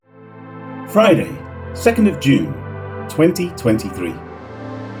Friday, 2nd of June, 2023.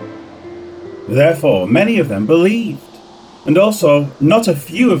 Therefore many of them believed, and also not a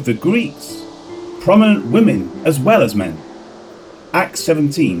few of the Greeks, prominent women as well as men. Acts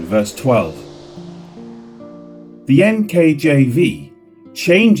 17 verse 12. The NKJV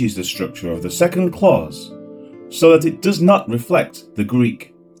changes the structure of the second clause so that it does not reflect the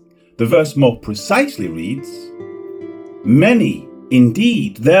Greek. The verse more precisely reads, "Many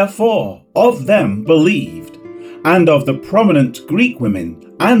indeed, therefore, of them believed, and of the prominent Greek women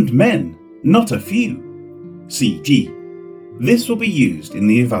and men, not a few." CG. This will be used in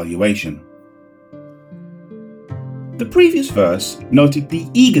the evaluation. The previous verse noted the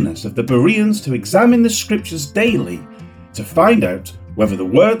eagerness of the Bereans to examine the scriptures daily to find out whether the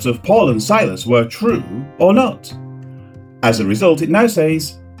words of Paul and Silas were true or not. As a result, it now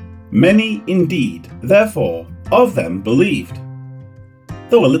says, "Many indeed, therefore, of them believed."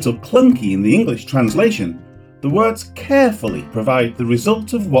 Though a little clunky in the English translation, the words carefully provide the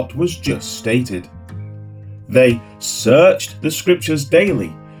result of what was just stated. They searched the scriptures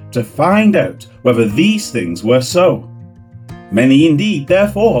daily to find out whether these things were so. Many indeed,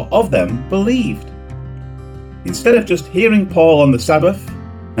 therefore, of them believed. Instead of just hearing Paul on the Sabbath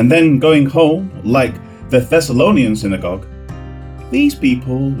and then going home like the Thessalonian synagogue, these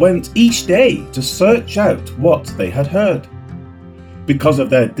people went each day to search out what they had heard. Because of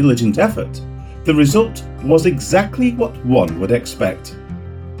their diligent effort, the result was exactly what one would expect.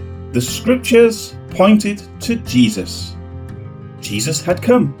 The scriptures pointed to Jesus. Jesus had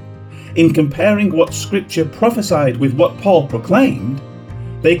come. In comparing what scripture prophesied with what Paul proclaimed,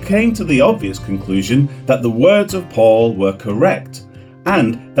 they came to the obvious conclusion that the words of Paul were correct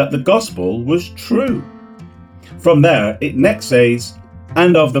and that the gospel was true. From there, it next says,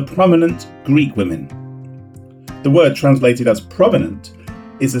 "and of the prominent Greek women." The word translated as prominent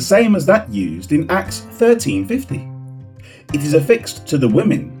is the same as that used in Acts 13:50. It is affixed to the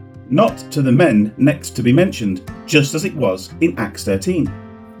women, not to the men next to be mentioned, just as it was in Acts 13.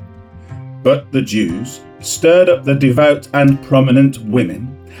 But the Jews stirred up the devout and prominent women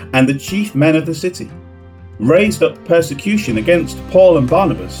and the chief men of the city, raised up persecution against Paul and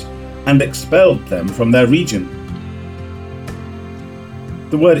Barnabas, and expelled them from their region.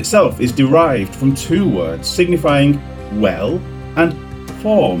 The word itself is derived from two words signifying well and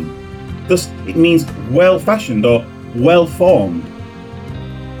form. Thus, it means well-fashioned or well-formed.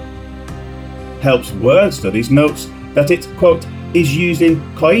 Helps Word Studies notes that it, quote, is used in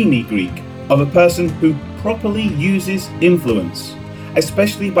Koine Greek of a person who properly uses influence,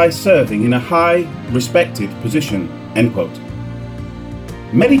 especially by serving in a high, respected position, end quote.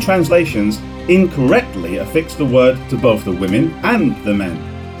 Many translations incorrectly affix the word to both the women and the men.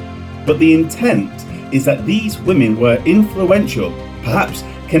 But the intent is that these women were influential, perhaps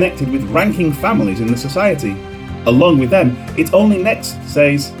connected with ranking families in the society. Along with them, it only next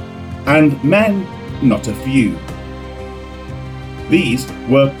says, "and men, not a few." These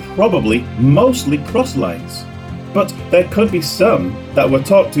were probably mostly proselytes, but there could be some that were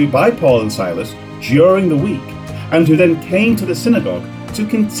talked to by Paul and Silas during the week and who then came to the synagogue to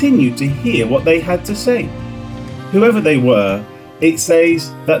continue to hear what they had to say. Whoever they were, it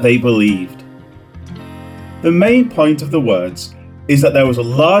says that they believed. The main point of the words is that there was a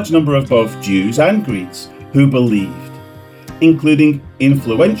large number of both Jews and Greeks who believed, including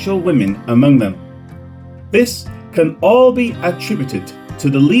influential women among them. This can all be attributed to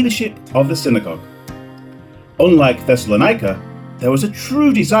the leadership of the synagogue. Unlike Thessalonica, there was a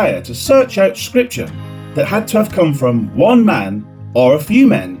true desire to search out scripture that had to have come from one man or a few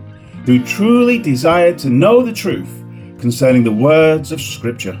men who truly desired to know the truth concerning the words of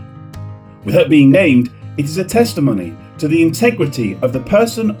scripture. Without being named, it is a testimony to the integrity of the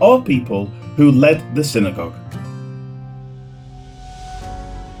person or people who led the synagogue.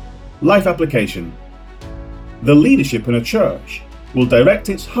 Life application. The leadership in a church will direct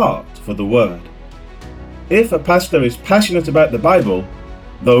its heart for the word. If a pastor is passionate about the Bible,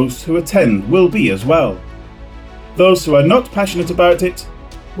 those who attend will be as well. Those who are not passionate about it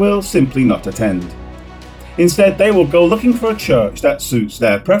will simply not attend. Instead, they will go looking for a church that suits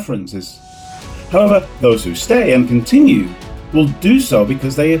their preferences. However, those who stay and continue will do so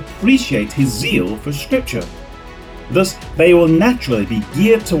because they appreciate his zeal for Scripture. Thus, they will naturally be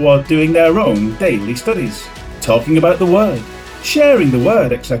geared toward doing their own daily studies, talking about the Word, sharing the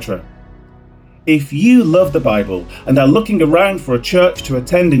Word, etc. If you love the Bible and are looking around for a church to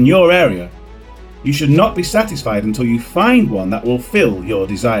attend in your area, you should not be satisfied until you find one that will fill your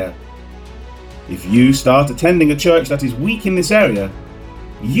desire. If you start attending a church that is weak in this area,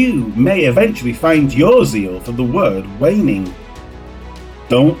 you may eventually find your zeal for the Word waning.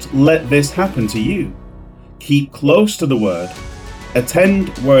 Don't let this happen to you. Keep close to the Word, attend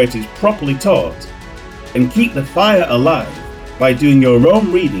where it is properly taught, and keep the fire alive by doing your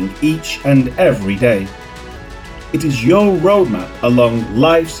own reading each and every day. It is your roadmap along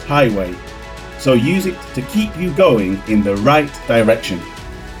life's highway, so use it to keep you going in the right direction.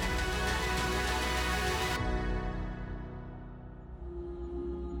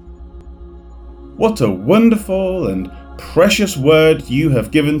 What a wonderful and precious word you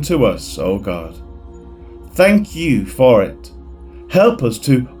have given to us, O God. Thank you for it. Help us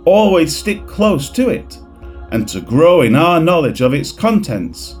to always stick close to it and to grow in our knowledge of its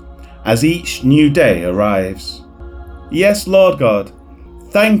contents as each new day arrives. Yes, Lord God,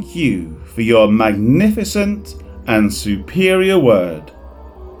 thank you for your magnificent and superior word.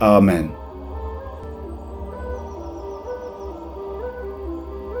 Amen.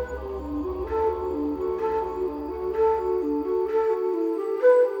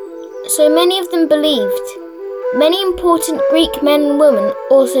 So many of them believed. Many important Greek men and women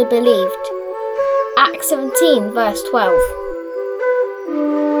also believed. Acts 17 verse 12.